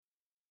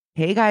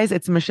Hey guys,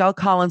 it's Michelle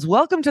Collins.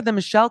 Welcome to the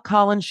Michelle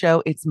Collins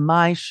Show. It's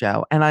my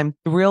show, and I'm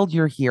thrilled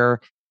you're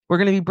here. We're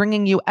going to be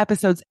bringing you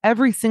episodes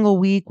every single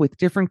week with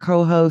different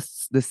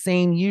co-hosts, the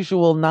same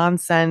usual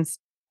nonsense,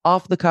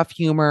 off-the-cuff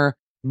humor,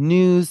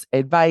 news,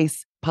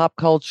 advice, pop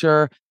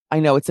culture. I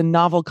know it's a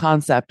novel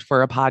concept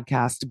for a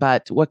podcast,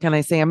 but what can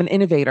I say? I'm an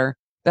innovator.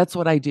 That's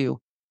what I do.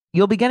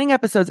 You'll be getting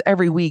episodes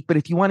every week, but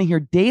if you want to hear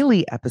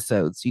daily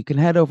episodes, you can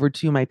head over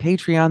to my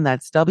Patreon.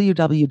 That's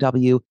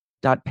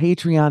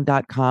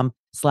www.patreon.com/Michcoll,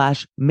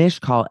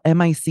 Michcoll.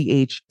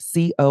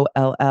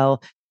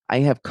 I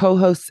have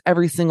co-hosts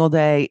every single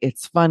day.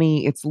 It's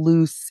funny, it's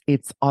loose,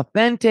 it's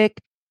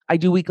authentic. I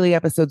do weekly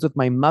episodes with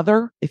my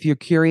mother. If you're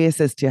curious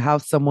as to how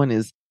someone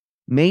is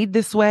made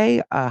this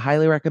way, I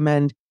highly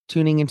recommend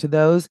tuning into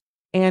those,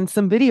 and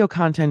some video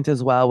content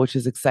as well, which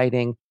is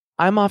exciting.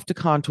 I'm off to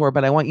contour,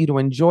 but I want you to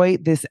enjoy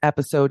this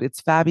episode.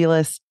 It's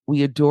fabulous.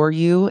 We adore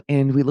you,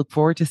 and we look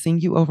forward to seeing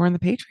you over on the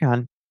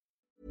Patreon.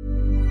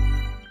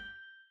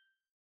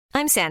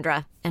 I'm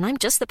Sandra, and I'm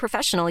just the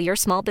professional your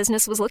small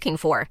business was looking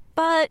for.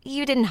 But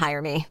you didn't hire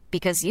me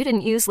because you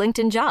didn't use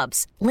LinkedIn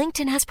Jobs.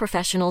 LinkedIn has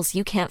professionals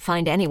you can't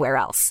find anywhere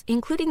else,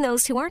 including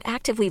those who aren't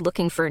actively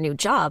looking for a new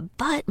job,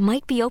 but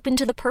might be open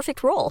to the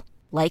perfect role,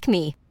 like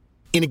me.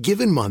 In a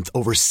given month,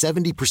 over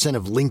 70%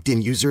 of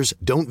LinkedIn users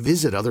don't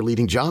visit other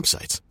leading job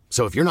sites.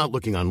 So if you're not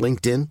looking on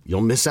LinkedIn,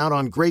 you'll miss out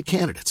on great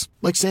candidates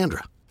like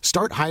Sandra.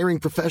 Start hiring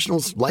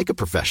professionals like a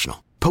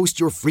professional. Post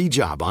your free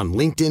job on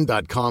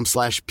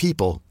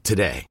linkedin.com/people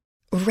today.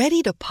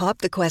 Ready to pop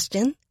the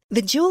question?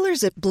 The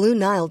jewelers at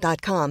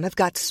BlueNile.com have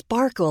got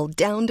sparkle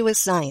down to a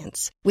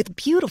science with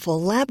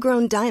beautiful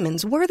lab-grown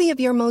diamonds worthy of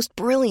your most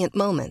brilliant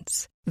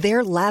moments.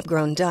 Their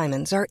lab-grown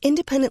diamonds are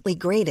independently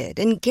graded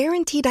and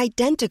guaranteed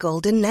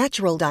identical to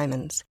natural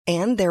diamonds,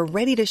 and they're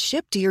ready to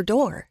ship to your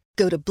door.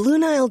 Go to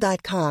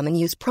BlueNile.com and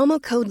use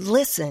promo code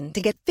LISTEN to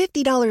get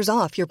 $50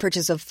 off your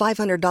purchase of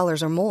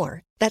 $500 or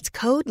more. That's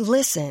code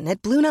LISTEN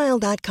at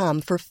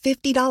BlueNile.com for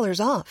 $50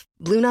 off.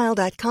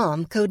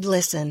 BlueNile.com, code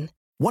LISTEN.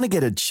 Want to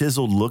get a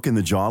chiseled look in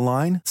the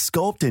jawline?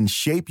 Sculpt and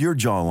shape your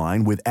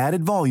jawline with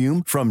added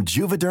volume from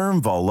Juvederm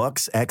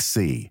Volux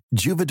XC.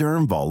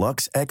 Juvederm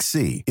Volux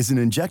XC is an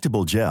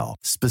injectable gel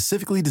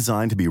specifically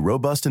designed to be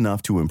robust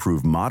enough to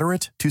improve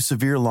moderate to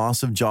severe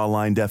loss of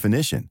jawline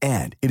definition.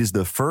 And it is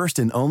the first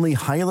and only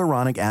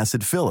hyaluronic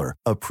acid filler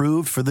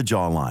approved for the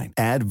jawline.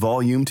 Add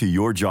volume to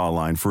your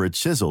jawline for a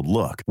chiseled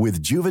look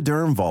with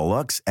Juvederm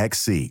Volux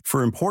XC.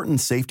 For important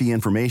safety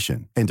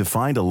information and to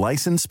find a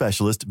licensed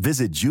specialist,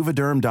 visit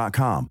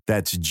Juvederm.com.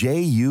 That's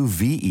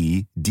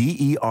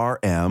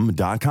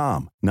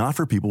Juvederm.com. Not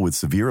for people with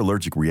severe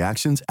allergic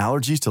reactions,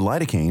 allergies to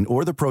lidocaine,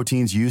 or the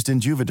proteins used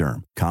in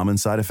Juvederm. Common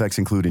side effects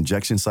include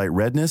injection site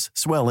redness,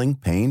 swelling,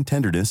 pain,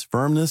 tenderness,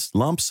 firmness,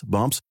 lumps,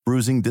 bumps,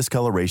 bruising,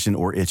 discoloration,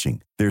 or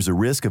itching. There's a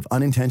risk of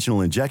unintentional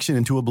injection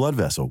into a blood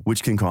vessel,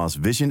 which can cause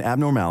vision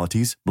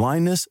abnormalities,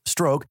 blindness,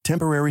 stroke,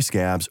 temporary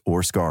scabs,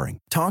 or scarring.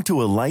 Talk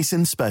to a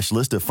licensed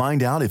specialist to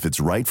find out if it's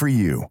right for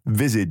you.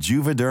 Visit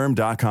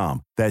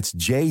Juvederm.com. That's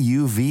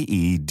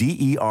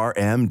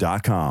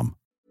Juvederm.com.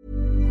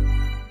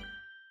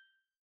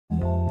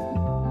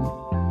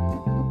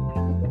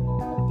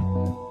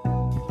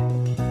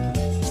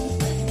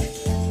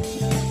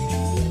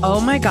 Oh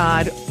my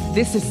God,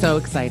 this is so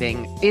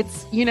exciting.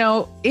 It's,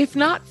 if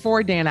not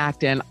for Dan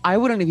Acton, I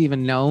wouldn't have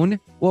even known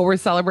what we're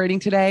celebrating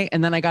today.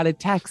 And then I got a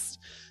text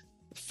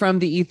from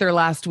the ether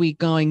last week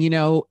going,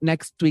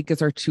 next week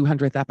is our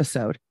 200th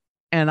episode.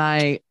 And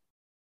I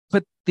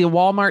put the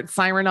Walmart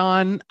siren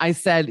on. I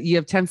said, you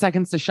have 10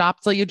 seconds to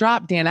shop till you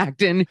drop, Dan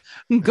Acton.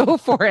 Go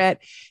for it.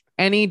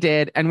 And he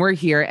did. And we're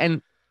here.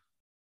 And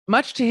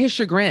much to his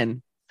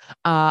chagrin,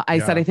 I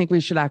said, I think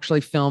we should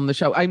actually film the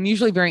show. I'm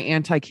usually very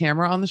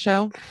anti-camera on the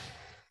show.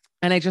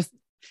 And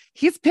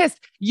he's pissed.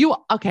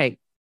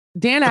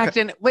 Dan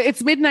Acton,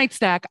 it's Midnight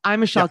Snack. I'm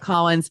Michelle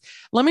Collins.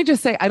 Let me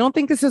just say, I don't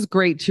think this is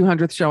great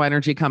 200th show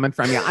energy coming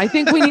from you. I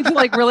think we need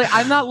to really,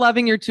 I'm not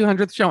loving your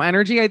 200th show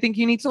energy. I think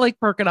you need to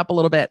perk it up a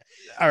little bit.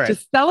 All right. To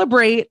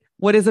celebrate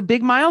what is a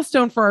big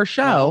milestone for our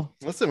show.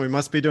 Well, listen, we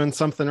must be doing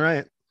something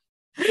right.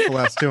 The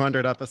last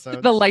 200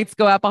 episodes. The lights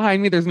go out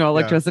behind me. There's no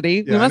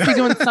electricity. We must be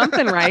doing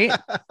something right.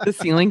 The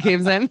ceiling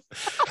caves in.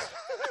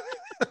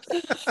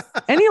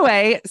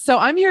 Anyway, so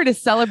I'm here to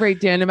celebrate,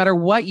 Dan, no matter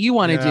what you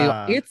want to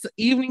do. It's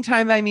evening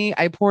time by me.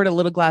 I poured a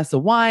little glass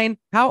of wine.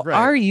 How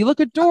are you? You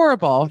look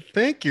adorable.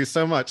 Thank you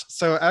so much.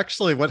 So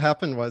actually what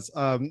happened was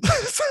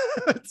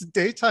it's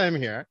daytime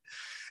here.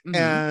 Mm-hmm.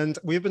 And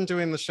we've been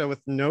doing the show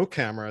with no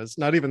cameras,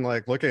 not even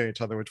looking at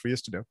each other, which we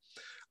used to do.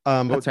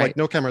 But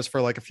no cameras for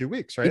a few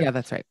weeks, right? Yeah,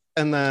 that's right.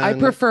 And then I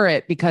prefer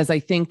it because I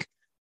think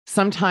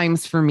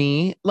sometimes for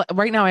me,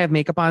 right now I have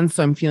makeup on,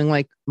 so I'm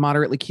feeling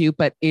moderately cute.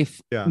 But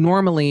if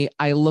normally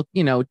I look,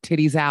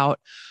 titties out,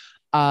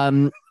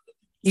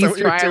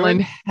 Easter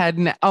Island head,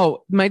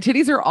 my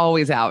titties are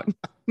always out.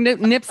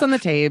 Nips on the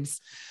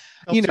tabes,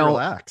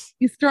 relax.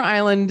 Easter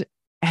Island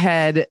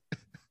head,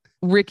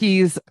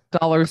 Ricky's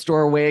dollar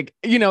store wig.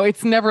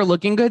 It's never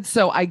looking good.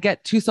 So I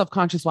get too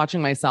self-conscious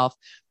watching myself.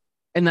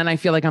 and then I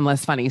feel like I'm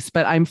less funny,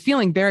 but I'm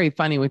feeling very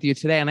funny with you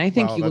today. And I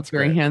think you look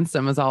very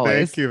handsome as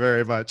always. Thank you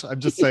very much. I'm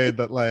just saying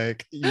that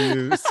like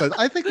you said,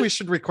 I think we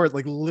should record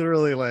like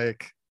literally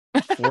like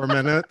 4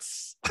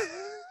 minutes.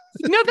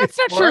 No, that's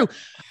not true.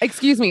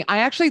 Excuse me.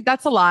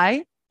 That's a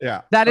lie.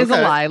 Yeah. That is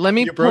a lie. Let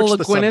me pull a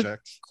Gwyneth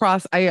subject.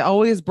 Cross. I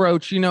always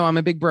broach, I'm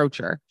a big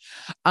broacher.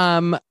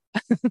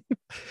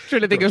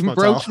 Trying to think of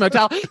Broach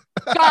Motel.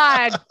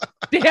 God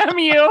damn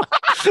you.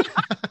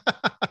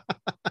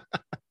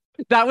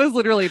 That was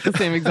literally at the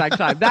same exact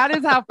time. That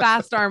is how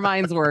fast our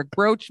minds work.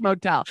 Broach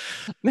Motel.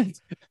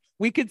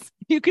 You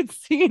could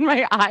see in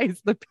my eyes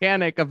the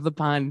panic of the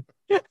pun.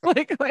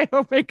 Like I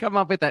hope I come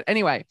up with that.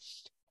 Anyway,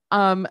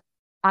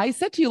 I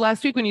said to you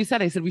last week when I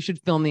said we should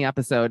film the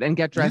episode and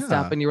get dressed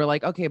up, and you were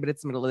like, okay, but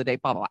it's the middle of the day,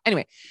 blah, blah, blah.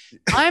 Anyway,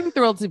 I'm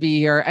thrilled to be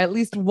here. At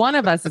least one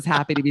of us is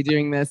happy to be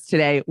doing this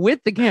today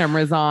with the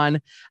cameras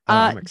on.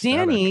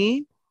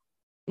 Danny,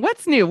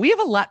 what's new? We have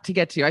a lot to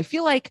get to. I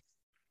feel like,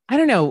 I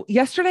don't know.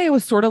 Yesterday I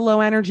was sort of low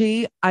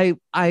energy.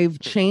 I've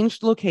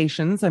changed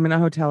locations. I'm in a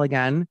hotel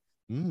again.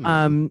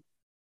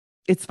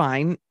 It's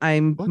fine.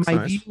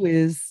 View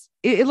is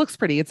it looks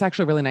pretty. It's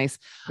actually really nice.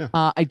 Yeah.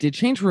 I did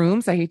change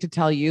rooms. I hate to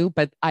tell you,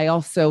 but I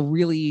also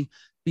really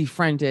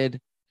befriended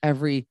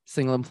every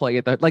single employee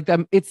at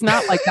it's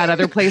not like that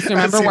other place.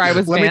 Remember where I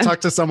was? Let me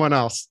talk to someone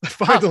else.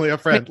 Finally, a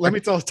friend. Let me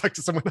talk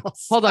to someone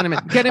else. Hold on a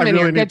minute. Get him in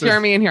here. Get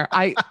Jeremy in here.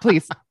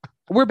 Please.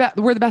 We're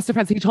the best of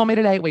friends. He told me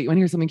today. Wait, you want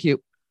to hear something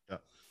cute? Yeah.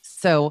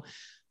 So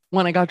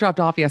when I got dropped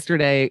off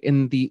yesterday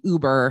in the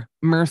Uber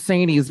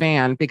Mercedes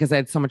van, because I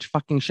had so much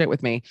fucking shit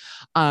with me,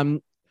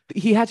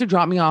 he had to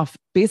drop me off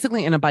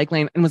basically in a bike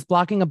lane and was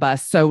blocking a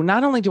bus. So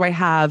not only do I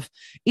have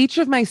each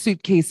of my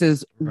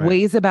suitcases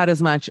weighs about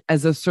as much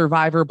as a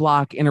survivor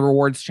block in a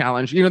rewards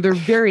challenge. They're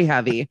very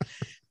heavy.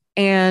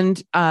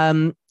 And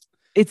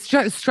it's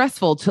just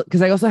stressful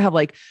because I also have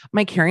like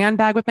my carry-on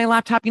bag with my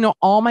laptop,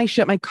 all my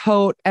shit, my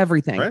coat,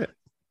 everything. Right.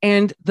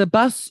 And the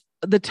bus,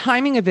 the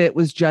timing of it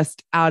was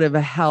just out of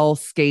a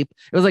hellscape.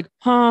 It was like,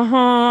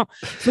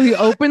 So he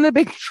opened the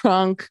big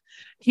trunk.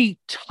 He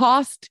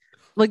tossed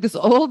like this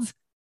old,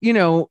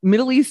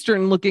 Middle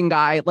Eastern looking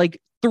guy, like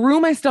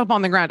threw my stuff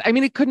on the ground. I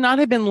mean, it could not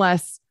have been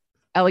less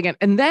elegant.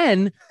 And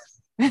then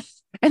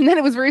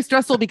it was very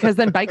stressful because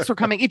then bikes were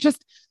coming.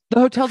 The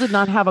hotel did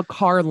not have a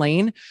car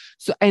lane.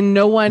 So, and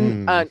no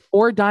one,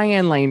 or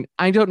Diane lane.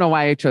 I don't know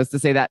why I chose to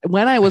say that.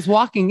 When I was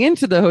walking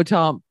into the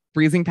hotel,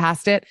 breezing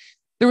past it,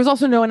 there was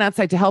also no one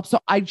outside to help. So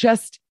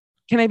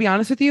can I be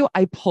honest with you?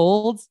 I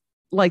pulled,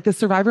 like the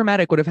survivor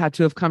medic would have had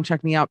to have come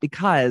check me out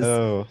because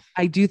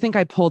I do think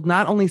I pulled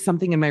not only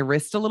something in my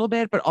wrist a little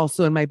bit, but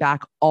also in my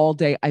back all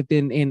day. I've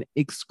been in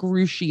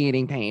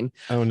excruciating pain.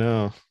 Oh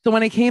no. So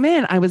when I came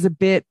in, I was a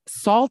bit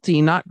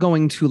salty, not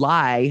going to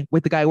lie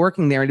with the guy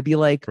working there to be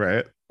like,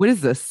 right. What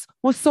is this?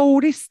 Well, so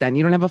this then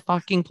you don't have a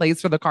fucking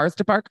place for the cars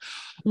to park.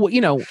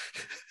 Well,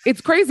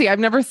 it's crazy. I've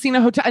never seen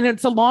a hotel, and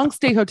it's a long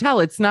stay hotel.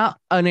 It's not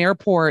an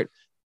airport,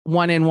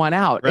 one in, one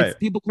out. Right. It's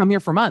people come here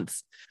for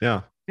months.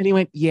 Yeah. And he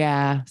went,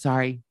 yeah,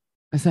 sorry.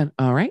 I said,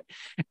 all right.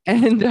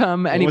 And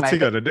anyway. What's he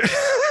got to do?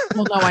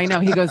 Well, no, I know.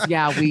 He goes,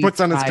 yeah, we puts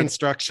on his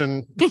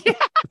construction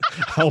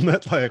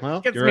helmet, like,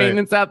 well, gets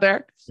maintenance out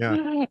there.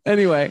 Yeah.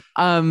 Anyway,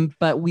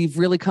 but we've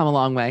really come a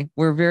long way.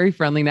 We're very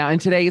friendly now. And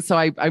today, so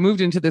I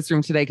moved into this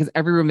room today because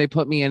every room they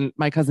put me in,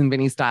 my cousin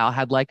Vinny style,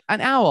 had like an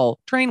owl,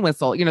 train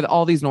whistle,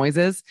 all these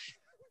noises.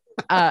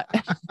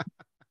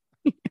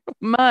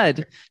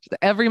 Mud,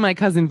 every my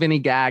cousin Vinny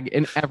gag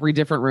in every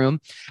different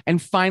room.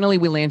 And finally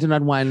we landed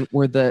on one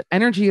where the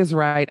energy is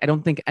right. I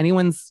don't think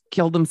anyone's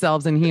killed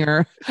themselves in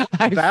here.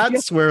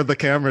 That's where the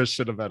cameras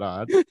should have been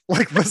on,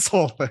 like this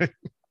whole thing.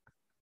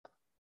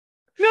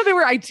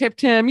 No, I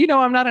tipped him,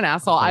 I'm not an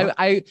asshole.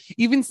 I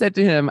even said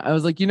to him, I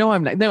was like,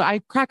 I'm not, no, I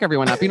crack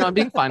everyone up, I'm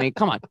being funny.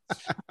 Come on.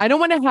 I don't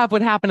want to have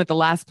what happened at the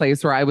last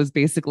place where I was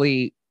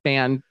basically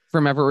banned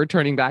from ever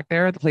returning back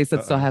there, the place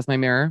that still has my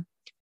mirror.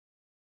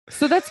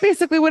 So that's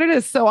basically what it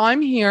is. So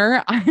I'm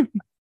here.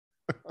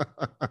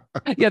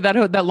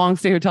 That long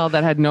stay hotel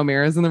that had no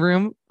mirrors in the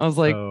room. I was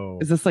like,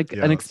 is this like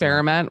an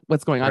experiment?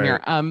 What's going on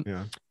here?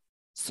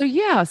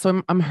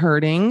 So I'm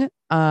hurting.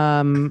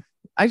 I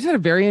just had a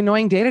very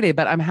annoying day today,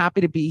 but I'm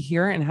happy to be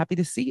here and happy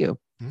to see you.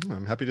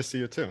 I'm happy to see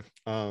you too.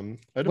 I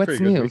had a What's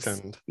pretty news? good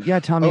weekend. Yeah,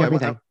 tell me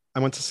everything. I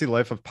went to see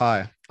Life of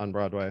Pi on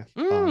Broadway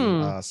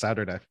on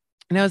Saturday.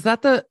 Now, is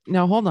that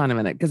now hold on a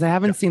minute, because I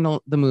haven't seen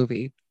the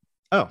movie.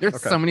 Oh,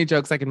 there's so many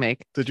jokes I could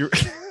make. Did you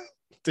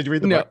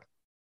read the book?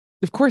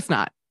 Of course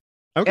not.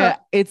 Okay.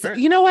 It's,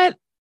 you know what?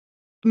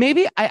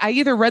 Maybe I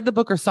either read the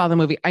book or saw the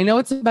movie. I know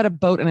it's about a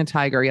boat and a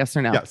tiger. Yes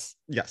or no?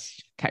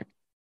 Yes. Okay.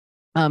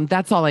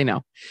 That's all I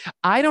know.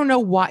 I don't know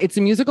why. It's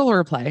a musical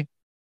or a play?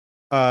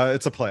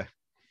 It's a play.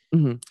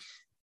 Mm-hmm.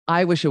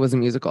 I wish it was a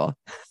musical.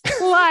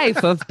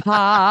 Life of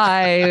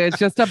Pi. It's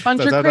just a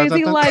bunch of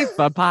crazy Life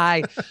of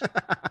Pi.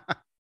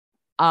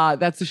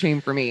 That's a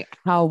shame for me.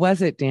 How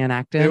was it, Dan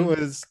Acton? It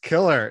was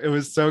killer. It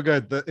was so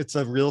good. It's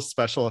a real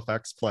special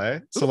effects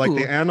play. So like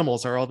the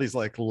animals are all these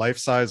like life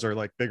size or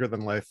like bigger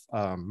than life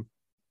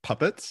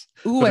puppets.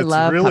 Ooh, but I it's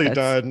love really puppets.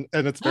 done,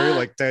 and it's very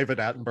like David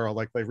Attenborough,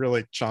 like they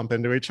really chomp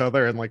into each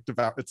other and like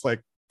devour. It's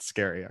like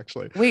scary,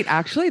 actually. Wait,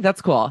 actually,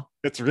 that's cool.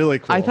 It's really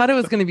cool. I thought it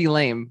was going to be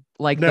lame,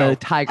 like No. the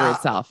tiger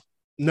itself.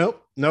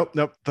 Nope.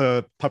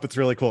 The puppet's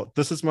really cool.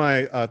 This is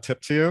my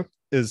tip to you: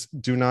 is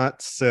do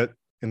not sit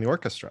in the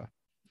orchestra.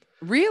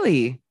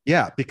 Really?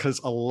 Yeah, because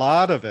a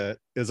lot of it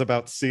is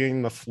about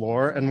seeing the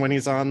floor. And when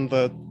he's on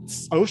the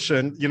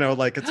ocean, you know,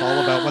 like it's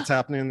all about what's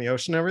happening in the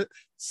ocean.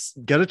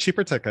 Get a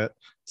cheaper ticket,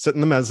 sit in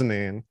the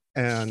mezzanine,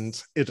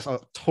 and it's a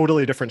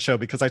totally different show.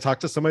 Because I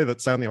talked to somebody that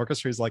sat in the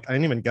orchestra. He's like, I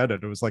didn't even get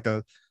it. It was like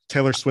a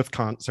Taylor Swift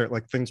concert.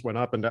 Like things went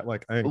up and that,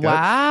 like, I didn't get it.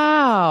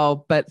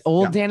 Wow. But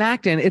old Dan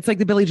Acton, it's like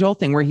the Billy Joel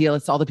thing where he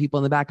lets all the people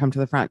in the back come to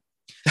the front.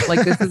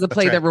 Like this is a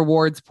play that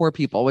rewards poor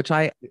people, which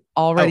I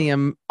already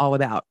am all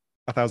about.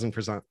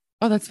 1,000%.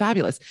 Oh, that's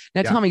fabulous.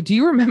 Now, tell me, do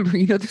you remember,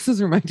 this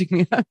is reminding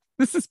me of,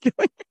 this is killing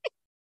me.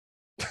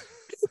 Do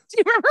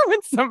you remember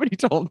when somebody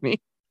told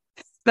me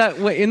that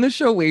in the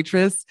show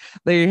Waitress,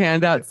 they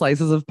hand out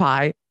slices of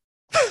pie?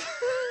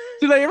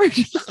 Did I ever?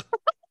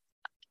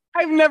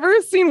 I've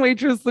never seen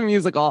Waitress the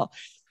musical.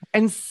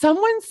 And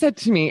someone said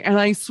to me, and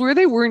I swear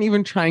they weren't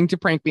even trying to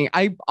prank me.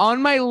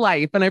 On my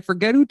life, and I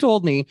forget who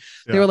told me,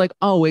 they were like,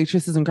 oh,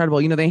 Waitress is incredible.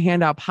 They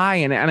hand out pie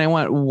in it. And I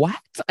went, what?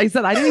 I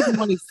said, I didn't even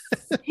want to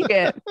see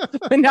it.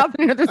 But now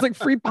there's like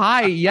free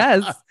pie.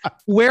 Yes.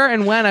 Where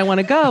and when I want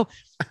to go.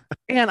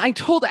 And I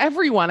told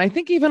everyone, I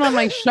think even on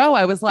my show,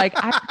 I was like,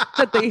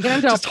 that they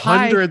hand out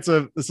pie. Hundreds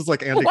of, this is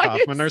like Andy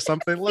Kaufman or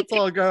something. Let's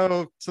all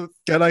go to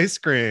get ice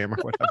cream or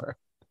whatever.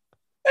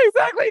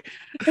 Exactly.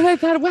 And I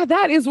thought, wow,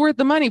 that is worth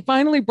the money.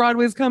 Finally,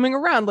 Broadway's coming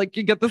around. Like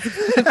you get this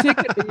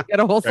ticket, and you get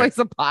a whole slice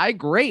of pie.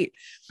 Great.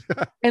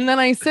 And then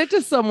I said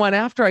to someone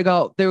after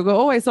they would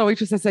go, oh, I saw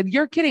Waitress. I said,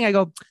 you're kidding. I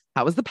go,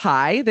 how was the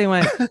pie? They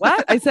went,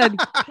 what? I said,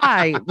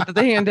 pie, that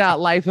they hand out,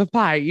 Life of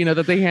Pie,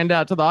 that they hand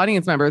out to the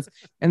audience members.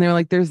 And they were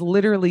like, there's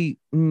literally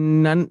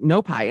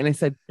no pie. And I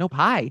said, no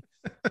pie.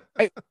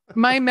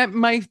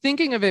 My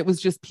thinking of it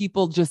was just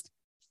people just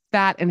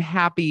fat and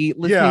happy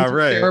listening to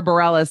Sarah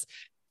Bareilles.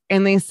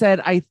 And they said,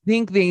 I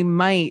think they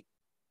might,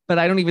 but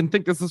I don't even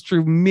think this is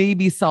true,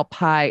 maybe sell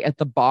pie at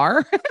the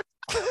bar.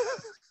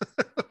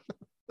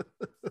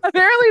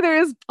 Apparently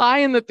there is pie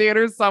in the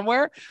theater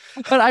somewhere,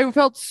 but I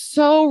felt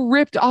so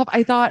ripped off.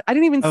 I thought I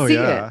didn't even see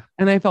it.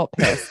 And I felt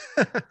pissed.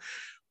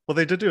 Well,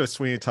 they did do a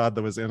Sweeney Todd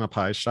that was in a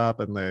pie shop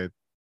and they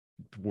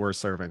were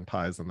serving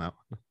pies in that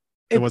one.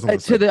 It wasn't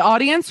to the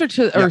audience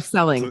or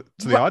selling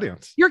to the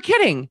audience. You're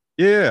kidding.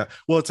 Yeah.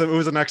 Well, it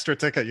was an extra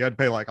ticket. You had to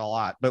pay like a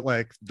lot, but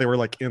like they were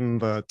like in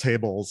the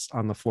tables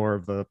on the floor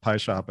of the pie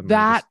shop and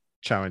that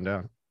chowing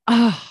down.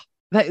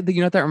 That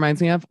what that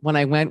reminds me of? When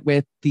I went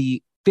with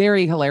the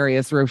very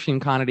hilarious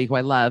Roisin Kennedy, who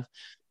I love,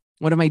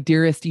 one of my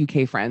dearest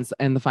UK friends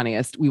and the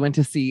funniest. We went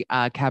to see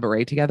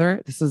Cabaret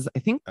together. This is, I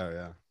think,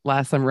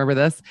 last time I remember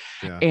this.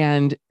 Yeah.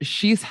 And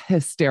she's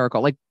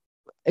hysterical. Like,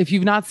 if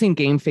you've not seen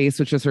Game Face,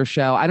 which is her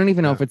show, I don't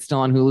even know if it's still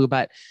on Hulu,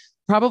 but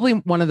probably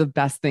one of the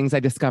best things I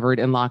discovered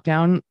in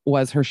lockdown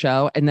was her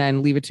show. And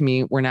then Leave It to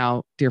Me, we're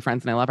now dear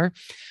friends and I love her.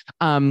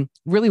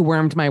 Really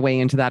wormed my way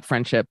into that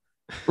friendship.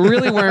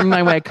 Really wormed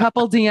my way. A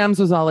couple DMs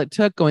was all it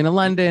took, going to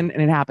London,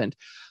 and it happened.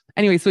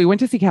 Anyway, so we went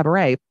to see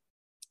Cabaret.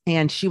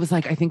 And she was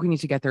like, I think we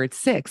need to get there at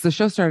 6. The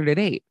show started at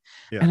 8.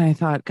 Yeah. And I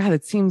thought, God,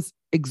 it seems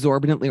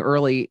exorbitantly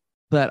early,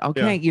 but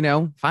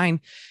okay,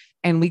 fine.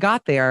 And we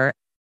got there.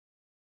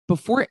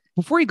 Before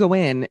you go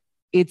in,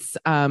 it's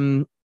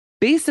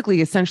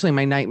basically essentially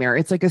my nightmare.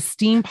 It's like a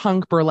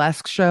steampunk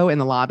burlesque show in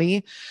the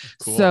lobby.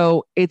 Cool.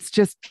 So it's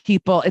just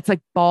people, it's like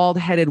bald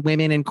headed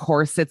women in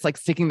corsets, like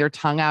sticking their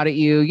tongue out at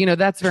you.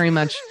 That's very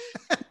much.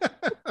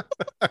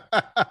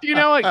 Do you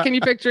know what? Can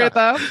you picture it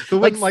though?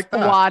 Like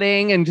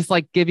squatting and just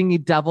like giving you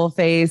double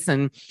face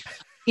and,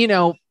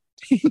 no,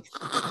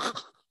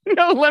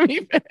 let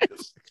me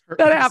finish.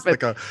 That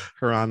happened. Like a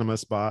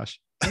Hieronymus Bosch.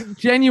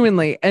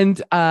 Genuinely.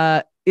 And,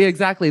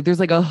 exactly. There's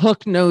like a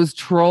hook-nosed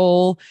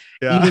troll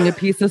eating a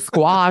piece of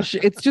squash.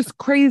 It's just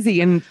crazy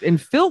and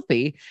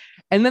filthy.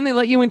 And then they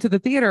let you into the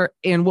theater.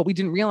 And what we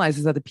didn't realize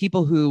is that the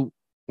people who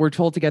were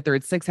told to get there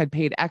at 6 had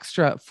paid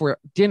extra for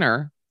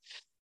dinner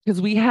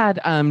because we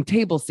had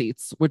table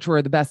seats, which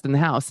were the best in the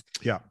house.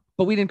 Yeah.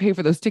 But we didn't pay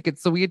for those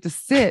tickets. So we had to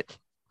sit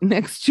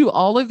next to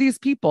all of these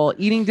people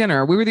eating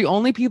dinner. We were the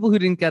only people who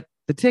didn't get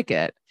the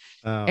ticket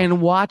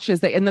and watch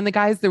as and then the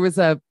guys, there was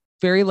a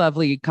very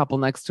lovely couple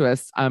next to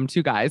us,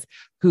 2 guys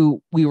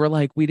who we were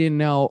like, we didn't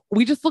know.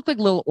 We just looked like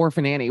little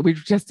orphan Annie. We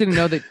just didn't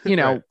know that,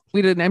 right.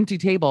 We had an empty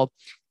table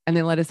and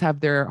they let us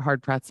have their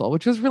hard pretzel,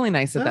 which was really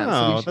nice of them.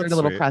 So we shared a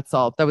little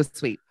pretzel. That was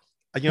sweet.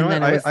 You know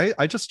what?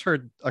 I just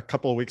heard a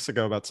couple of weeks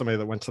ago about somebody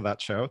that went to that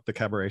show, the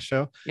Cabaret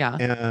show. Yeah.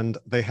 And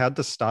they had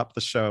to stop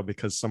the show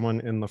because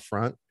someone in the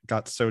front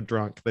got so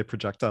drunk they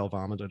projectile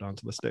vomited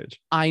onto the stage.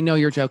 I know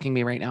you're joking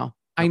me right now.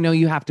 I know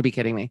you have to be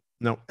kidding me.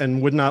 No,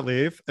 and would not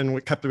leave, and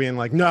we kept being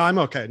like, "No, I'm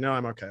okay. No,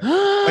 I'm okay."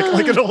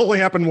 like it only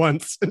happened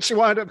once, and she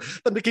wanted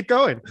them to keep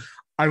going.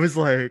 I was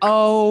like,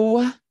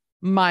 "Oh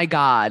my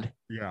God!"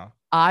 Yeah.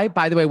 I,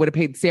 by the way, would have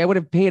paid. See, I would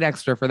have paid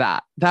extra for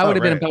that. That would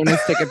have been a bonus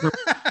ticket for.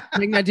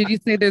 Like, now, did you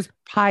say there's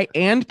pie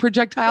and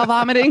projectile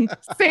vomiting?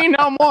 Say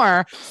no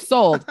more.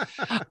 Sold.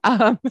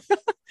 Um,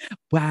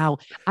 wow.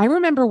 I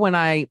remember when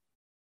I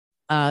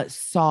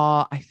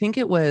saw, I think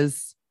it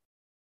was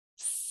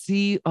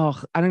I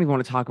don't even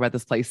want to talk about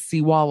this play,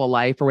 Seawall of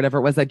Life or whatever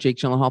it was, that Jake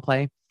Gyllenhaal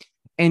play.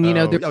 And, you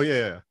know,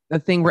 the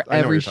thing where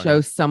every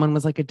show someone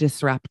was like a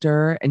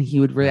disruptor and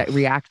he would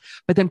react.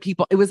 But then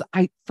it was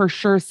for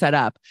sure set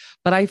up.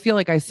 But I feel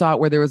like I saw it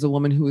where there was a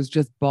woman who was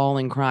just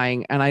bawling,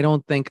 crying. And I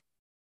don't think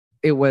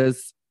it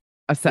was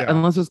a set,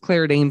 unless it was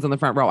Claire Danes on the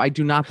front row. I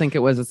do not think it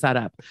was a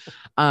setup.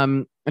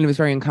 And it was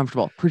very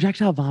uncomfortable.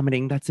 Projectile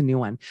vomiting, that's a new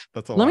one.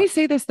 Let me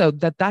say this, though,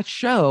 that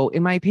show,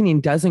 in my opinion,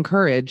 does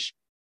encourage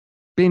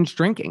binge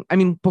drinking. I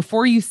mean,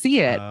 before you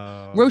see it,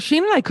 Roisin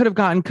and I could have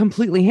gotten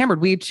completely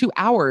hammered. We had 2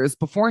 hours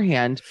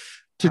beforehand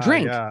to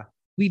drink.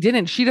 We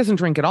didn't. She doesn't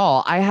drink at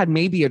all. I had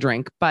maybe a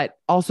drink, but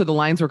also the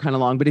lines were kind of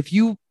long. But if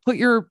you put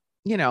your,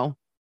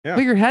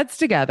 put your heads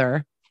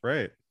together,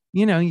 right,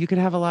 you could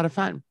have a lot of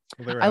fun.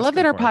 I love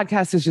that our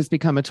podcast has just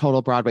become a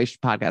total Broadway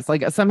podcast.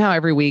 Like somehow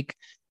every week,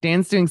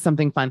 Dan's doing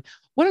something fun.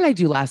 What did I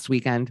do last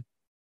weekend?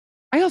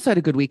 I also had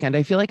a good weekend.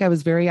 I feel like I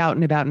was very out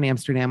and about in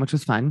Amsterdam, which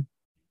was fun.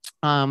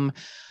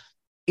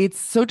 It's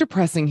so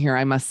depressing here,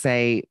 I must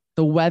say.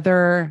 The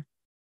weather,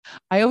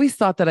 I always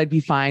thought that I'd be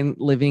fine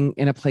living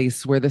in a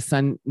place where the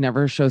sun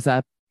never shows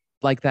up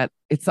like that.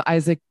 It's the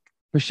Isaac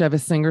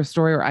Bashevis Singer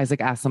story or Isaac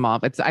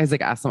Asimov. It's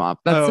Isaac Asimov.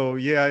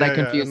 I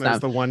confused them.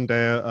 There's the one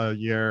day a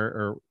year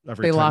or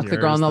every they lock the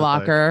girl in the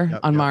locker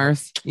on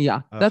Mars.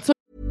 Yeah, that's what.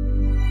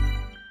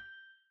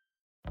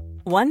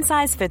 One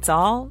size fits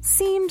all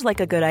seemed like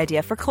a good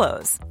idea for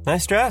clothes.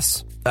 Nice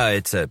dress.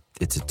 It's a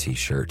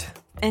t-shirt.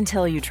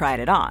 Until you tried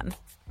it on.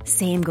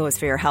 Same goes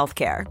for your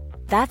healthcare.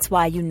 That's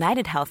why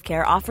United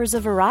Healthcare offers a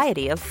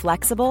variety of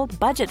flexible,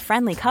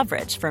 budget-friendly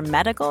coverage for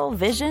medical,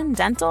 vision,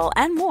 dental,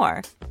 and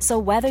more. So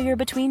whether you're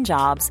between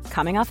jobs,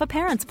 coming off a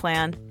parent's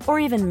plan, or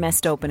even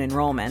missed open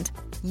enrollment,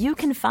 you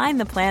can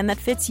find the plan that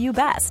fits you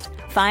best.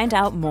 Find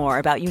out more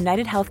about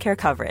United Healthcare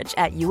coverage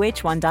at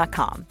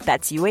uh1.com.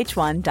 That's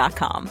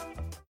uh1.com.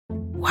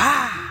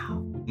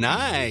 Wow.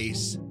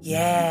 Nice.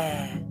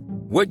 Yeah.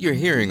 What you're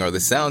hearing are the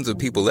sounds of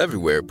people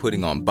everywhere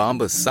putting on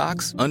Bombas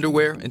socks,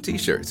 underwear, and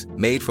T-shirts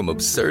made from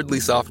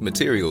absurdly soft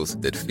materials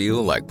that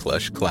feel like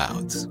plush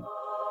clouds.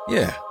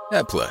 Yeah,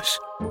 that plush.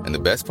 And the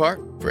best part?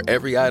 For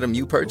every item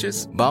you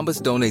purchase,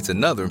 Bombas donates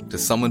another to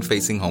someone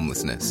facing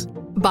homelessness.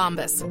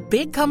 Bombas.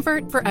 Big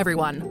comfort for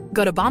everyone.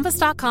 Go to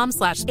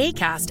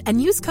bombas.com/ACAST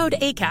and use code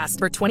ACAST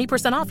for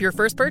 20% off your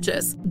first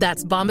purchase.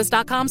 That's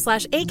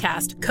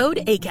bombas.com/ACAST. Code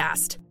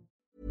ACAST.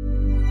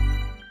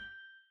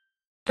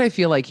 I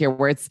feel like here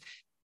where it's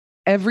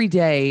every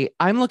day.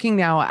 I'm looking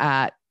now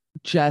at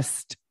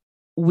just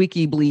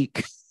Wiki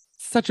Bleak.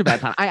 Such a bad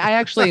time. I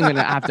actually am going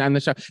to have to end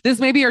the show. This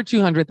may be our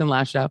 200th and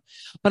last show,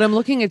 but I'm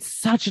looking at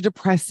such a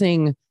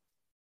depressing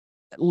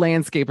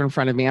landscape in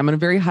front of me. I'm on a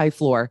very high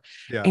floor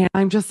and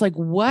I'm just like,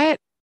 what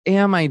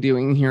am I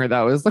doing here?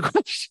 That was the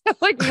question.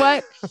 Like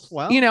what,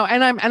 well,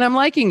 and I'm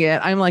liking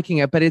it. I'm liking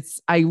it, but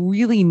I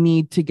really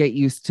need to get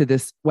used to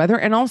this weather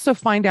and also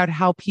find out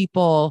how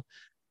people,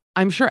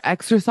 I'm sure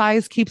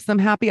exercise keeps them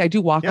happy. I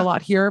do walk a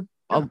lot here,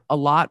 a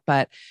lot,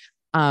 but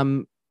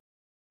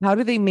how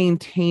do they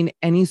maintain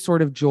any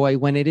sort of joy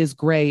when it is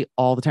gray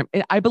all the time?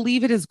 I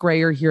believe it is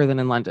grayer here than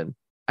in London.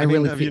 Have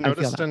you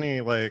noticed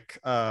any what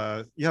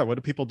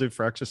do people do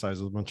for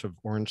exercise? A bunch of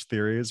Orange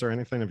Theories or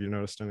anything? Have you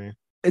noticed any?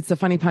 It's a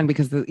funny pun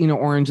because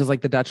orange is like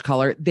the Dutch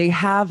color. They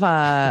have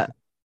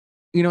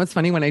it's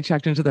funny, when I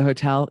checked into the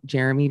hotel,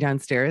 Jeremy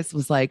downstairs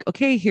was like,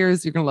 okay, you're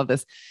going to love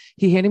this.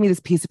 He handed me this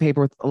piece of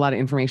paper with a lot of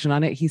information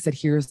on it. He said,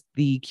 here's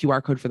the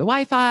QR code for the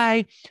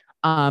Wi-Fi.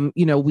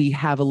 We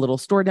have a little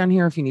store down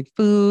here if you need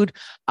food.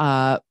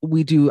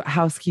 We do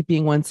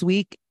housekeeping once a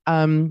week.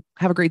 Have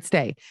a great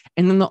stay.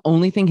 And then the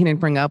only thing he didn't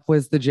bring up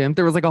was the gym.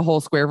 There was like a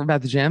whole square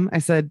about the gym. I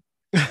said,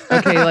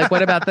 okay, like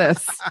what about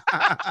this?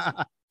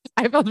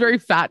 I felt very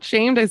fat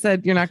shamed. I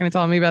said, you're not going to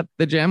tell me about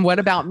the gym. What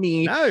about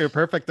me? No, you're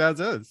perfect as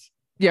is.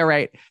 Yeah,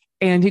 right.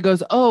 And he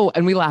goes, oh,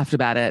 and we laughed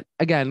about it.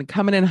 Again,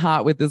 coming in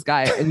hot with this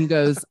guy. And he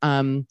goes,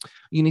 you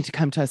need to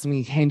come to us and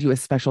we hand you a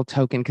special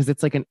token because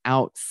it's like an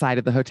outside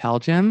of the hotel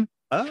gym,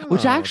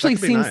 which actually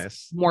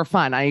seems more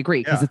fun. I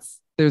agree because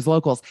there's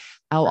locals.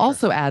 I'll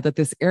also add that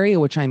this area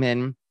which I'm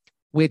in,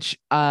 which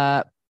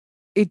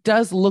it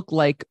does look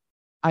like,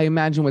 I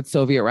imagine what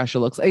Soviet Russia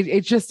looks like.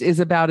 It just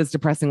is about as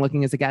depressing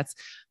looking as it gets.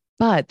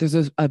 But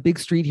there's a big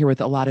street here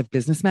with a lot of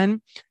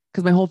businessmen.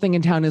 Because my whole thing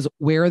in town is,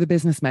 where are the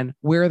businessmen?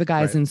 Where are the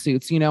guys in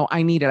suits?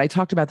 I need it. I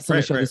talked about this on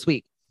the show this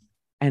week.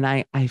 And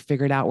I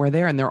figured out where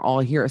they're, and they're all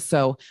here.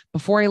 So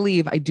before I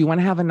leave, I do want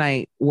to have a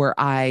night where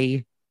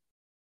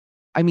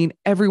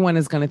everyone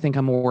is going to think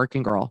I'm a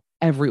working girl.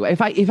 Everyone.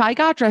 If I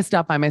got dressed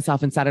up by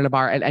myself and sat at a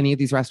bar at any of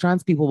these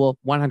restaurants, people will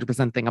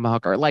 100% think I'm a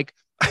hooker. Like,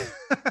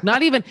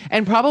 not even,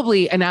 and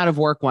probably an out of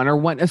work one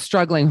or a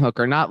struggling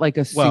hooker, not like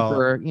a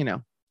super,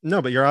 No,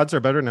 but your odds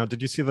are better now.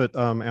 Did you see that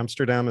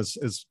Amsterdam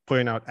is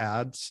putting out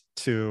ads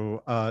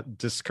to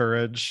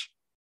discourage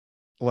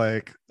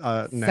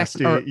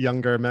nasty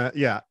younger men?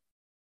 Yeah.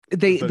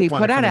 They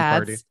put out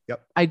ads. Party.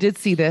 Yep. I did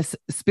see this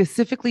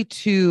specifically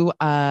to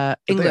Did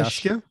English. they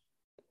ask you?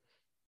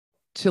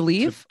 To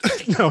leave?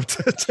 No,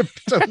 to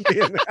be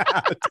an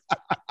ad.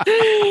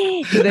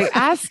 They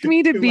asked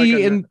me to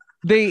be in.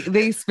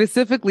 They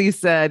specifically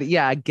said,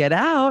 "Yeah, get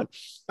out."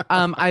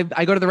 I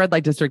go to the red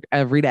light district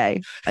every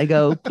day. I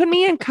go, "Put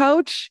me in,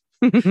 coach."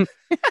 Just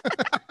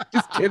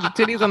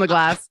titties on the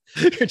glass.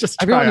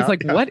 Everyone is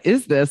like, "What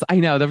is this?" I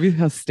know. They'll be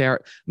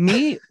hysterical.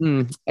 Me,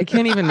 I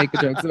can't even make the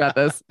jokes about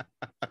this.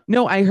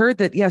 No, I heard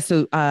that. Yeah,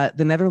 so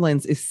the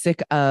Netherlands is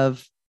sick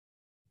of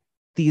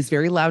these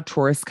very loud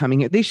tourists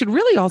coming here. They should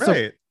really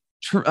also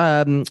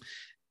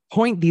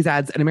point these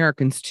ads at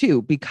Americans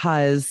too,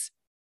 because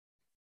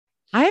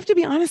I have to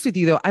be honest with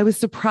you, though, I was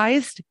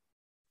surprised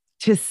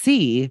to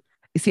see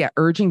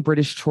urging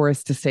British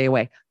tourists to stay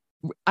away.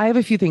 I have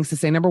a few things to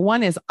say. Number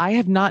one is I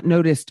have not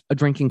noticed a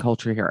drinking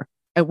culture here,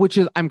 which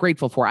is I'm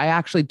grateful for. I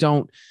actually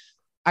don't.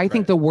 I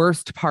think the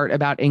worst part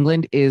about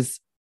England is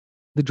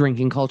the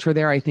drinking culture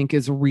there. I think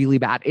is really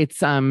bad.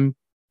 It's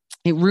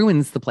it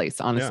ruins the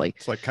place, honestly. Yeah,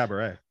 it's like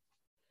cabaret.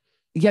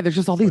 Yeah, there's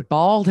just all these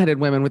bald-headed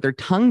women with their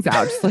tongues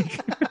out, just like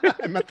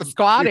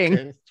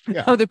squatting.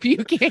 Yeah. Oh, the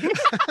puking.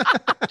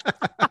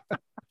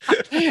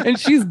 And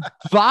she's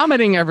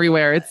vomiting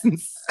everywhere. It's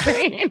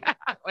insane.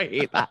 I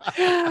hate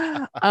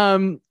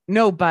that.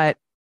 No, but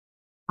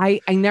I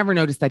never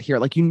noticed that here.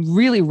 Like you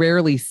really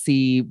rarely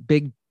see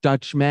big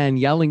Dutch men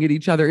yelling at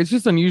each other. It's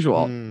just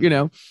unusual, you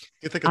know.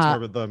 You think it's more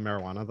with the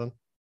marijuana then?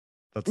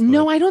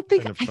 No, I don't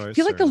think. I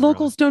feel like the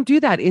locals don't do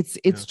that.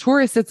 It's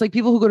tourists. It's like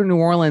people who go to New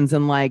Orleans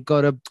and like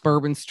go to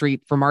Bourbon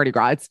Street for Mardi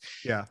Gras.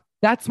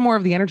 That's more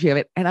of the energy of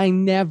it. And I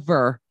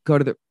never go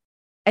to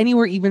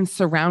anywhere even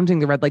surrounding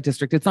the red light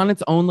district. It's on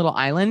its own little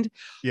island.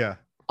 Yeah.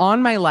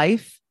 On my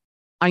life,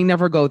 I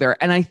never go there.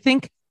 And I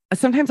think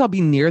sometimes I'll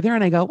be near there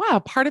and I go, wow,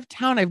 part of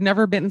town I've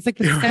never been. It's like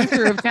the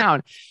center of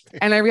town.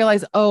 And I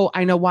realize, oh,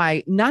 I know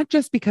why. Not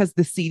just because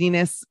the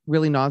seediness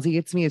really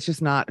nauseates me. It's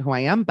just not who I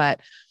am, but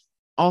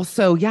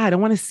also, I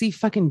don't want to see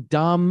fucking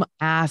dumb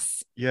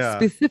ass,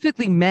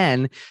 specifically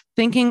men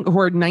who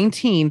are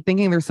 19,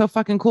 thinking they're so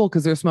fucking cool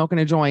because they're smoking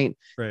a joint.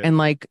 Right. And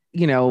like,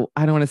 you know,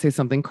 I don't want to say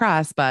something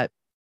crass, but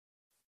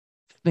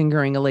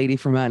fingering a lady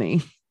for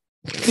money.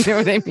 You know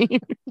what I mean?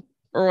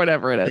 Or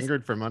whatever it is.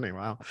 Fingered for money.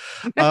 Wow.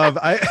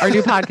 Our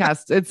new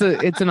podcast.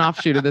 It's an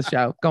offshoot of this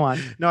show. Go on.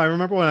 No, I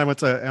remember when I went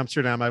to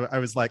Amsterdam, I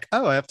was like,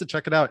 oh, I have to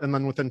check it out. And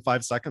then within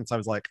 5 seconds, I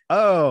was like,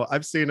 oh,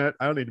 I've seen it.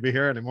 I don't need to be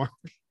here anymore.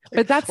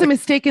 But that's a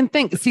mistaken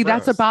thing. See,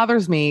 that's what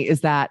bothers me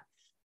is that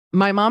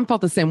my mom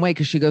felt the same way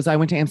because she goes, I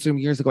went to Amsterdam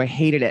years ago. I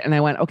hated it. And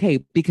I went,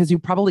 okay, because you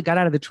probably got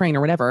out of the train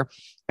or whatever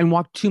and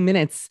walked 2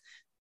 minutes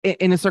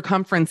in a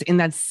circumference in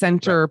that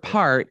center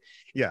part.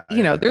 Yeah.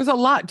 You know, there's a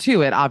lot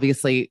to it,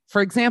 obviously.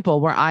 For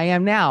example, where I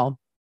am now,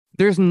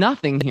 there's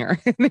nothing here.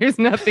 There's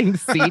nothing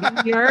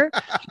seating here.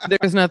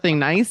 There's nothing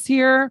nice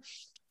here.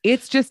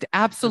 It's just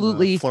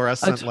absolutely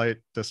fluorescent light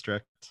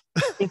district.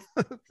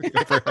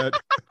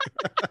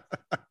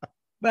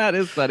 That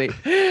is funny.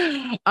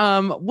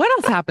 What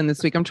else happened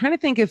this week? I'm trying to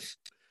think if,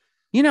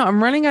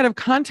 I'm running out of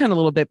content a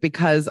little bit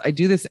because I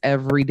do this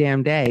every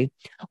damn day.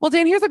 Well,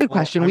 Dan, here's a good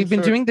question. We've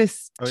been doing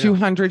this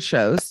 200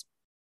 shows.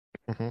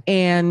 Mm-hmm.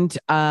 And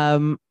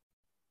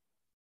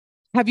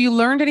have you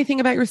learned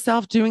anything about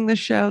yourself doing this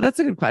show? That's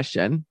a good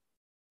question.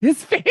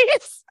 His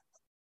face.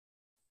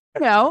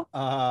 You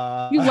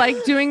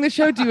like doing the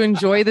show? Do you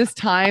enjoy this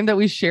time that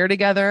we share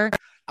together?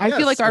 I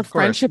feel like our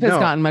friendship has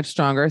gotten much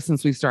stronger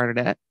since we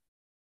started it.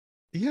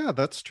 Yeah,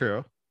 that's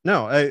true.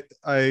 No,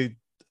 I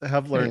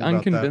have learned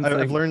about that.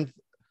 I've learned.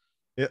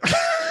 Yeah.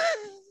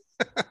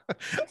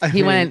 I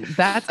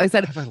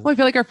said, I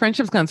feel like our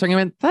friendship's gone strong. He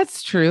went,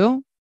 that's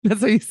true. That's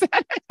what you said.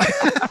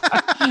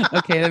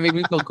 Okay, that made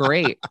me feel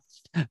great.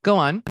 Go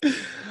on.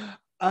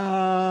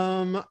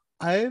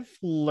 I've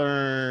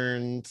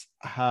learned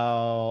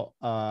how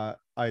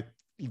I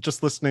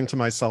just listening to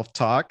myself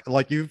talk.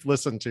 Like you've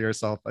listened to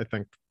yourself, I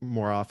think,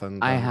 more often.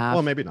 I have.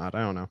 Well, maybe not.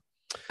 I don't know.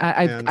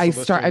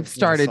 I've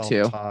started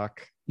to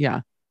talk.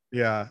 Yeah,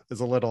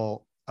 is a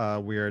little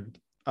weird.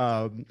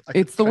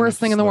 It's the worst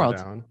thing in the world.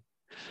 Down.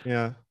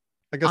 Yeah,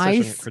 I guess I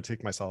shouldn't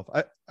critique myself.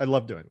 I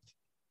love doing it.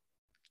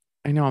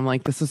 I know. I'm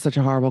like, this is such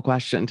a horrible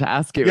question to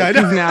ask you. Yeah, I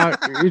know. Now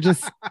you're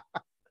just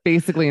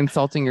basically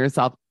insulting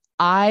yourself.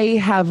 I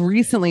have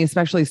recently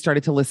especially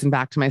started to listen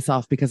back to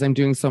myself because I'm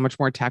doing so much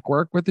more tech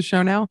work with the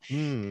show now.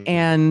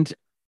 And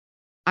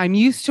I'm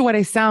used to what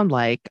I sound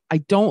like. I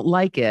don't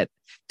like it.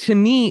 To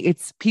me,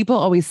 it's people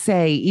always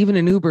say, even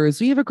in Ubers,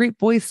 we have a great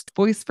voice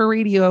for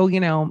radio,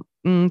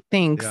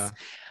 thanks. Yeah.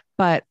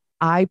 But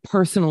I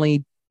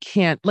personally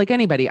can't, like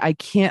anybody, I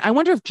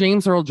wonder if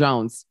James Earl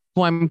Jones,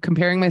 who I'm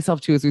comparing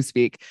myself to as we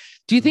speak,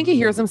 do you think he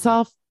hears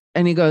himself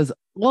and he goes,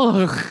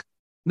 ugh,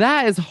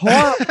 that is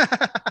horrible.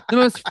 The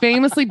most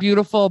famously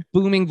beautiful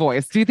booming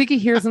voice. Do you think he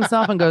hears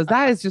himself and goes,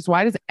 that is just,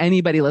 why does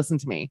anybody listen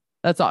to me?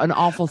 That's an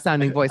awful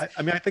sounding voice.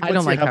 I mean, I think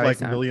once you have like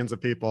millions of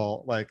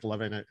people like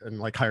loving it and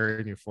like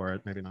hiring you for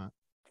it, maybe not.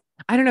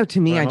 I don't know. To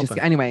me, But I'm I just,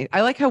 open. anyway,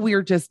 I like how we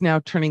are just now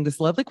turning this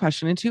lovely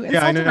question into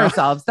Yeah, I insulting know.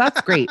 ourselves.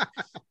 That's great.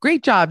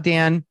 Great job,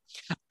 Dan.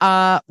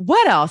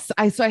 What else?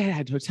 So I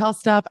had hotel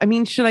stuff. I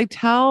mean, should I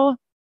tell?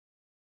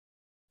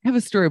 I have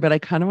a story, but I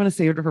kind of want to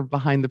save it for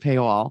behind the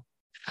paywall.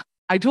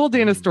 I told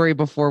Dan a story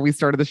before we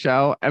started the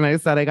show, and I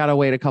said I got to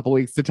wait a couple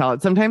weeks to tell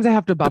it. Sometimes I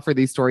have to buffer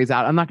these stories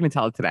out. I'm not going to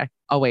tell it today.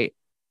 I'll wait.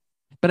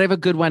 But I have a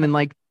good one, and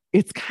like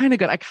it's kind of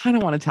good. I kind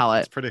of want to tell it.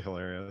 It's pretty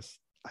hilarious.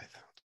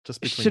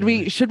 Just should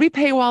we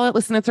paywall it?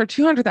 Listen, it's our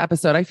 200th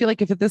episode. I feel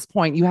like if at this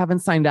point you haven't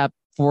signed up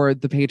for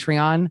the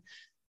Patreon,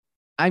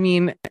 I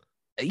mean,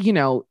 you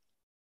know,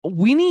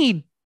 we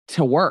need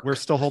to work. We're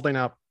still holding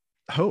out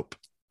hope.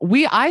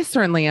 I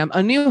certainly am.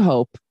 A new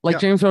hope, like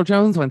James Earl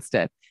Jones once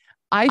did.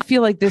 I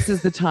feel like this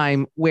is the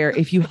time where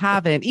if you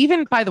haven't,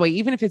 even by the way,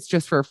 even if it's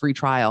just for a free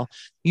trial,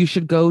 you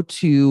should go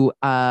to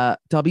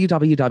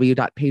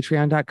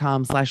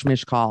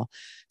www.patreon.com/mishcall,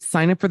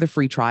 sign up for the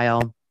free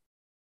trial.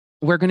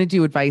 We're going to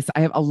do advice.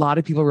 I have a lot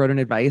of people wrote an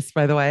advice,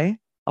 by the way,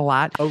 a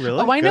lot. Oh, really?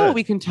 Oh, I know Good. what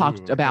we can talk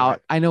about.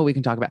 Right. I know what we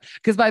can talk about.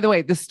 Because by the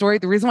way, the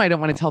reason why I don't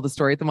want to tell the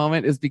story at the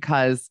moment is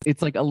because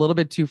it's like a little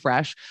bit too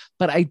fresh,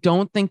 but I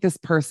don't think this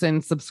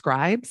person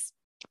subscribes.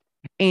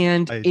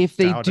 And if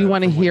they do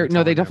want to hear,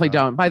 no, they definitely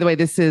don't. By the way,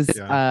 this is,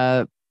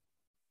 we're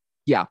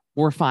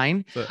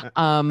fine.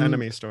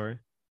 Enemy story.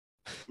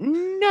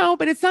 No,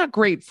 but it's not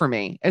great for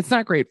me. It's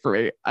not great for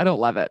me. I don't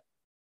love it.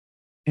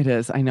 It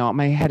is. I know.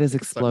 My head is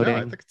exploding. No,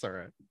 I think it's all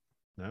right.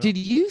 No, did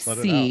you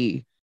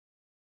see?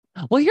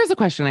 Well, here's a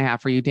question I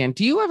have for you, Dan.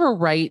 Do you ever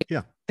write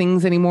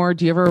things anymore?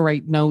 Do you ever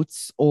write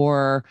notes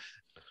or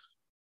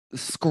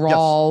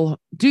scrawl? Yes.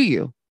 Do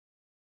you?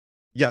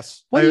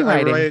 Yes. What are you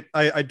writing?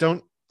 I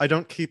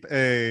don't keep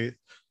I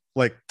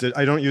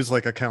don't use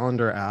like a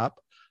calendar app.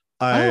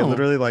 I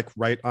literally like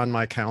write on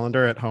my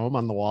calendar at home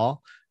on the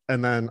wall,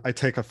 and then I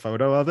take a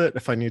photo of it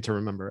if I need to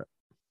remember it.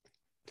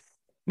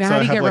 Now, how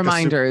do you get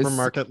reminders? A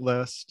supermarket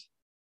list.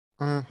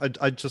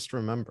 I just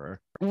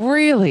remember.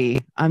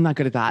 Really? I'm not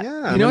good at that.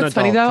 Yeah, you know what's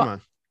funny though?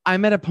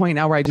 I'm at a point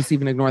now where I just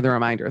even ignore the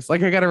reminders.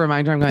 Like I got a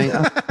reminder, I'm going,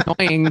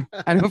 annoying.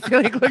 I don't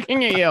feel like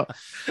looking at you.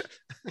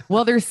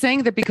 Well, they're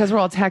saying that because we're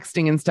all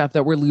texting and stuff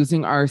that we're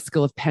losing our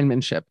skill of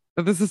penmanship.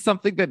 But this is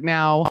something that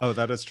now. Oh,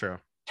 that is true.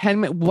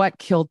 What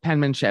killed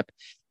penmanship?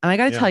 And I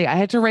got to tell you, I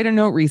had to write a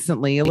note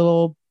recently, a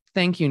little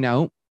thank you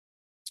note,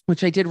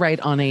 which I did write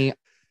on a.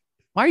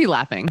 Why are you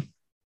laughing?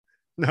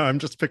 No, I'm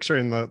just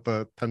picturing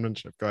the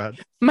penmanship. Go ahead.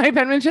 My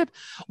penmanship?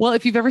 Well,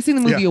 if you've ever seen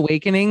the movie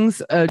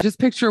Awakenings, just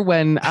picture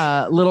when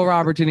little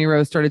Robert De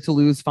Niro started to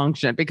lose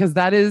function, because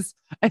that is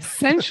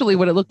essentially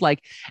what it looked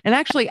like. And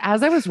actually,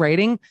 as I was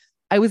writing,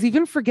 I was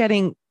even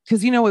forgetting,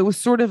 because, it was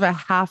sort of a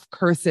half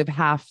cursive,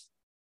 half,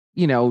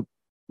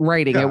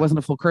 writing. It wasn't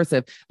a full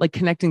cursive, like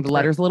connecting the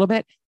letters a little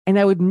bit. And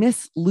I would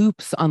miss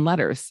loops on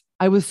letters.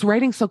 I was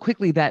writing so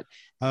quickly that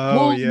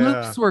whole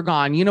loops were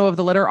gone, of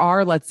the letter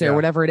R, let's say, or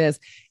whatever it is.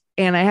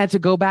 And I had to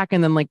go back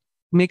and then like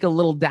make a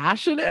little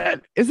dash in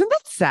it. Isn't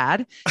that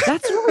sad?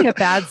 That's really a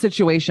bad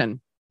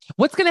situation.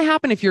 What's going to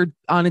happen if you're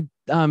on a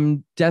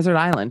desert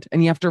island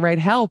and you have to write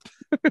help?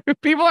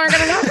 People aren't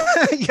going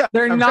to know.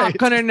 They're not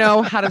going to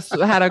know how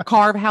to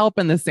carve help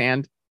in the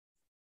sand.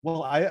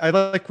 Well, I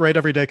like write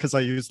every day because I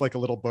use like a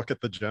little book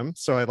at the gym.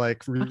 So I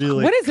like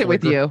really. What is it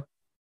with you?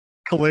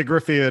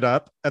 Calligraphy it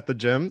up at the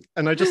gym.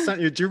 And I just sent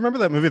you. Do you remember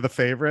that movie, The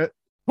Favorite,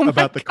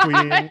 about the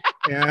Queen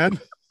Anne?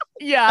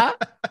 Yeah.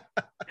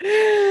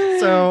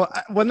 So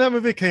when that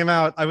movie came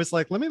out, I was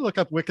like, let me look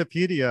up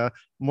Wikipedia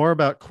more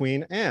about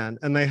Queen Anne.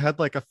 And they had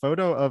like a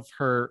photo of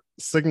her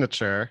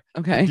signature.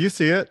 Okay. Do you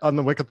see it on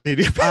the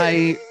Wikipedia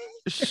page?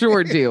 I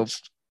sure do.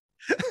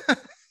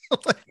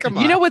 Like, come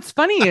on. You know what's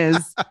funny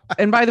is,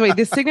 and by the way,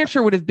 this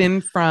signature would have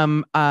been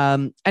from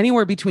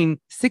anywhere between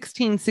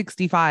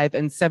 1665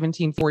 and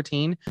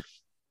 1714.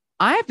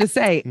 I have to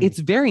say, it's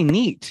very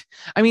neat.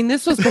 I mean,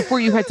 this was before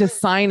you had to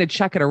sign a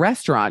check at a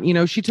restaurant.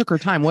 She took her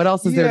time. What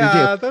else is there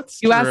to do?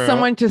 You ask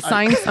someone to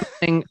sign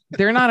something,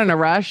 they're not in a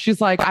rush.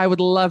 She's like, I would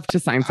love to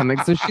sign something.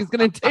 So she's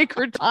going to take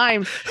her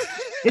time.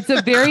 It's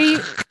a very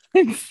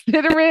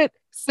considerate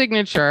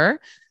signature.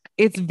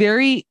 It's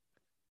very,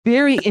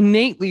 very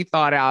innately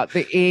thought out.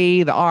 The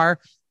A, the R.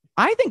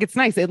 I think it's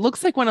nice. It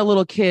looks like when a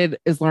little kid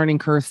is learning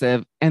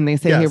cursive and they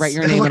say, hey, write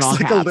your name in all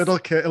caps. A little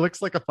kid. It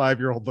looks like a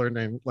 5-year-old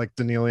learning like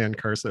Danielian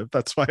cursive.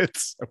 That's why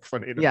it's so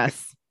funny to me.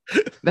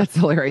 That's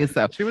hilarious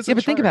though.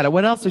 But think about it.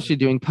 What else is she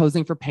doing?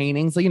 Posing for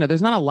paintings.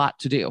 There's not a lot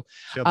to do.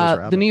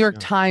 The New York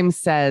Times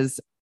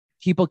says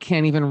people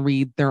can't even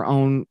read their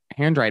own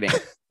handwriting.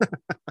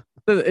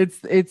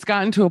 It's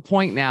gotten to a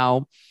point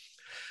now.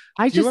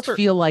 I just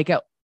feel like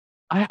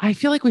I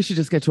feel like we should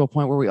just get to a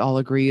point where we all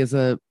agree as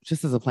a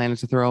planet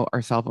to throw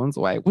our cell phones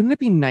away. Wouldn't it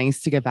be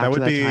nice to get back to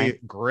that time? That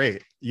would be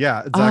great.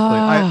 Yeah,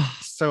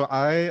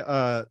 exactly.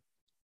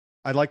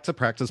 I like to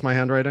practice my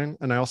handwriting,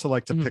 and I also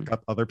like to pick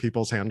up other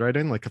people's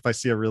handwriting. Like if I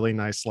see a really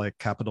nice like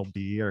capital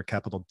B or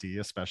capital D,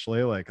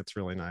 especially, like it's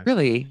really nice.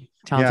 Really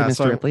talented,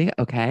 Mr. Ripley.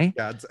 Okay.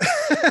 Yeah.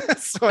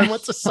 So I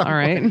went to some. All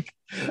right.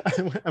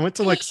 I went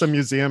to like some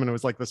museum, and it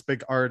was like this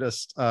big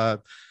artist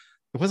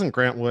it wasn't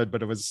Grant Wood,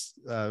 but it was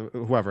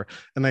whoever,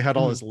 and they had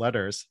all his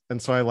letters,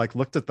 and so I like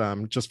looked at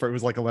them just for, it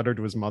was like a letter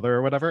to his mother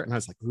or whatever, and I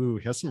was like, ooh,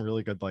 he has some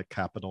really good like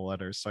capital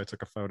letters. So I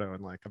took a photo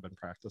and like I've been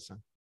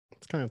practicing.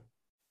 It's kind of,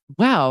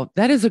 wow,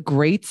 that is a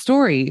great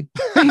story.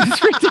 Thanks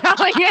for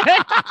telling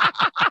it.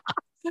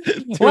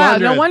 Wow,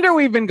 no wonder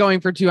we've been going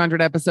for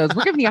 200 episodes.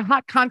 We're giving you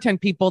hot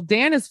content, people.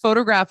 Dan is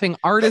photographing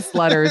artist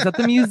letters at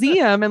the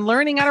museum and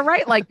learning how to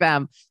write like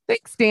them.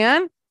 Thanks,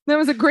 Dan. That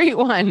was a great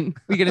one.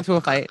 We get into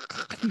a fight.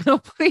 No,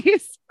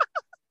 please.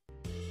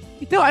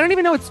 No, I don't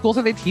even know what schools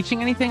are they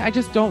teaching anything. I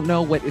just don't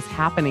know what is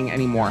happening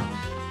anymore.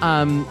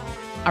 All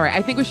right,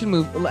 I think we should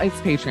move. It's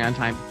Patreon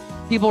time.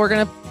 People,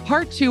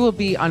 part 2 will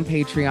be on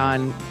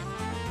Patreon.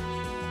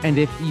 And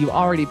if you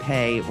already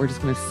pay, we're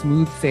just going to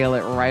smooth sail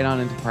it right on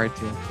into part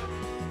 2.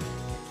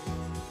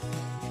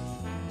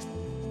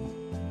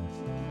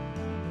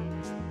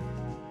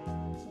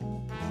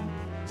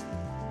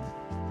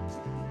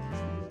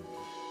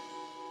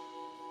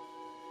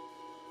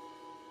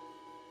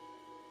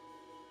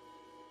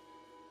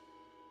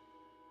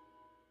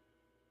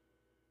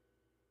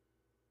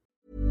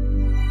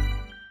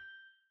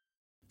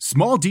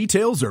 Small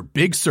details are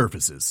big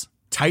surfaces.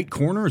 Tight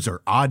corners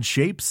are odd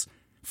shapes.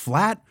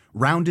 Flat,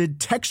 rounded,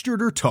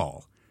 textured, or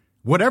tall.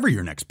 Whatever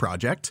your next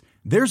project,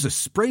 there's a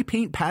spray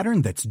paint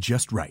pattern that's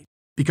just right.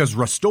 Because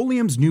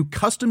Rust-Oleum's new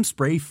Custom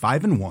Spray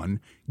 5-in-1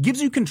 gives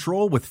you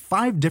control with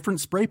 5 different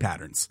spray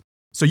patterns.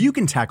 So you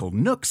can tackle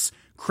nooks,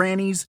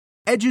 crannies,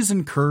 edges,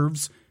 and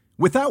curves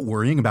without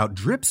worrying about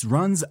drips,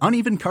 runs,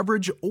 uneven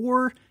coverage,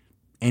 or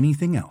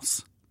anything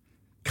else.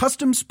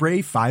 Custom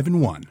Spray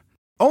 5-in-1.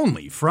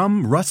 Only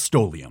from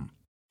Rust-Oleum.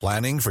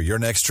 Planning for your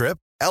next trip?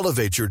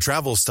 Elevate your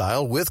travel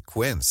style with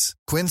Quince.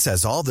 Quince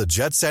has all the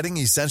jet-setting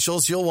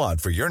essentials you'll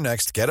want for your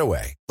next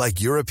getaway, like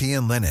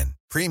European linen,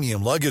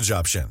 premium luggage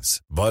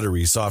options,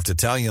 buttery soft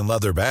Italian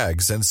leather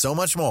bags, and so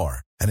much more.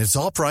 And it's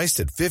all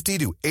priced at 50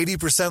 to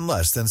 80%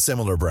 less than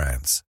similar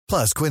brands.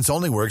 Plus, Quince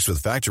only works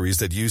with factories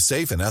that use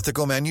safe and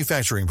ethical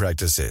manufacturing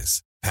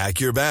practices.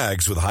 Pack your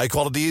bags with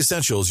high-quality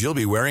essentials you'll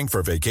be wearing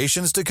for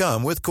vacations to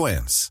come with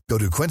Quince. Go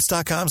to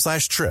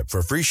quince.com/trip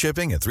for free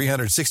shipping and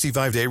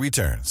 365-day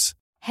returns.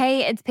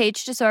 Hey, it's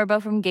Paige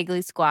DeSorbo from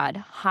Giggly Squad.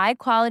 High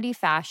quality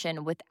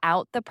fashion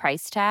without the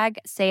price tag.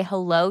 Say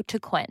hello to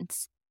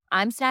Quince.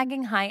 I'm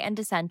snagging high-end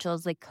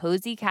essentials like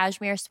cozy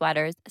cashmere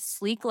sweaters,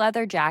 sleek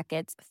leather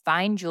jackets,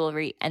 fine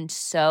jewelry, and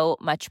so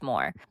much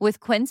more. With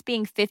Quince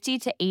being 50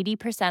 to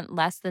 80%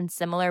 less than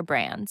similar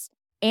brands.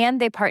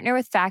 And they partner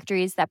with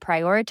factories that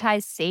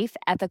prioritize safe,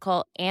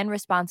 ethical, and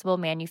responsible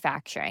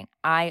manufacturing.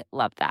 I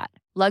love that.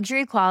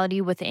 Luxury quality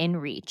within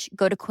reach.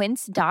 Go to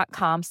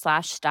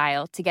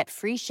quince.com/style to get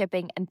free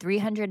shipping and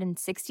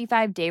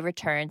 365-day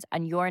returns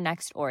on your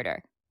next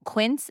order.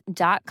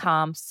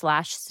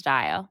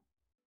 Quince.com/style.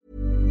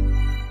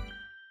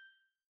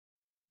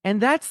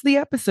 And that's the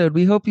episode.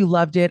 We hope you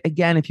loved it.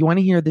 Again, if you want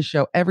to hear the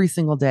show every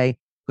single day,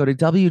 go to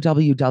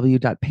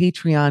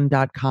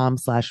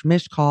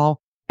www.patreon.com/mishcall.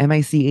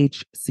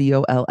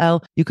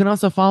 MICHCOLL. You can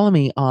also follow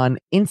me on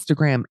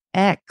Instagram,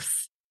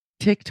 X,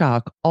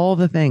 TikTok, all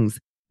the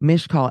things.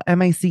 Mishcall,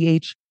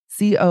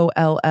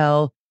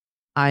 MICHCOLL.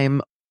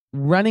 I'm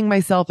running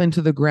myself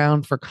into the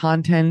ground for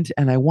content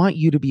and I want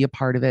you to be a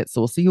part of it.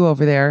 So we'll see you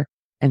over there.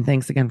 And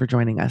thanks again for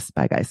joining us.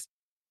 Bye, guys.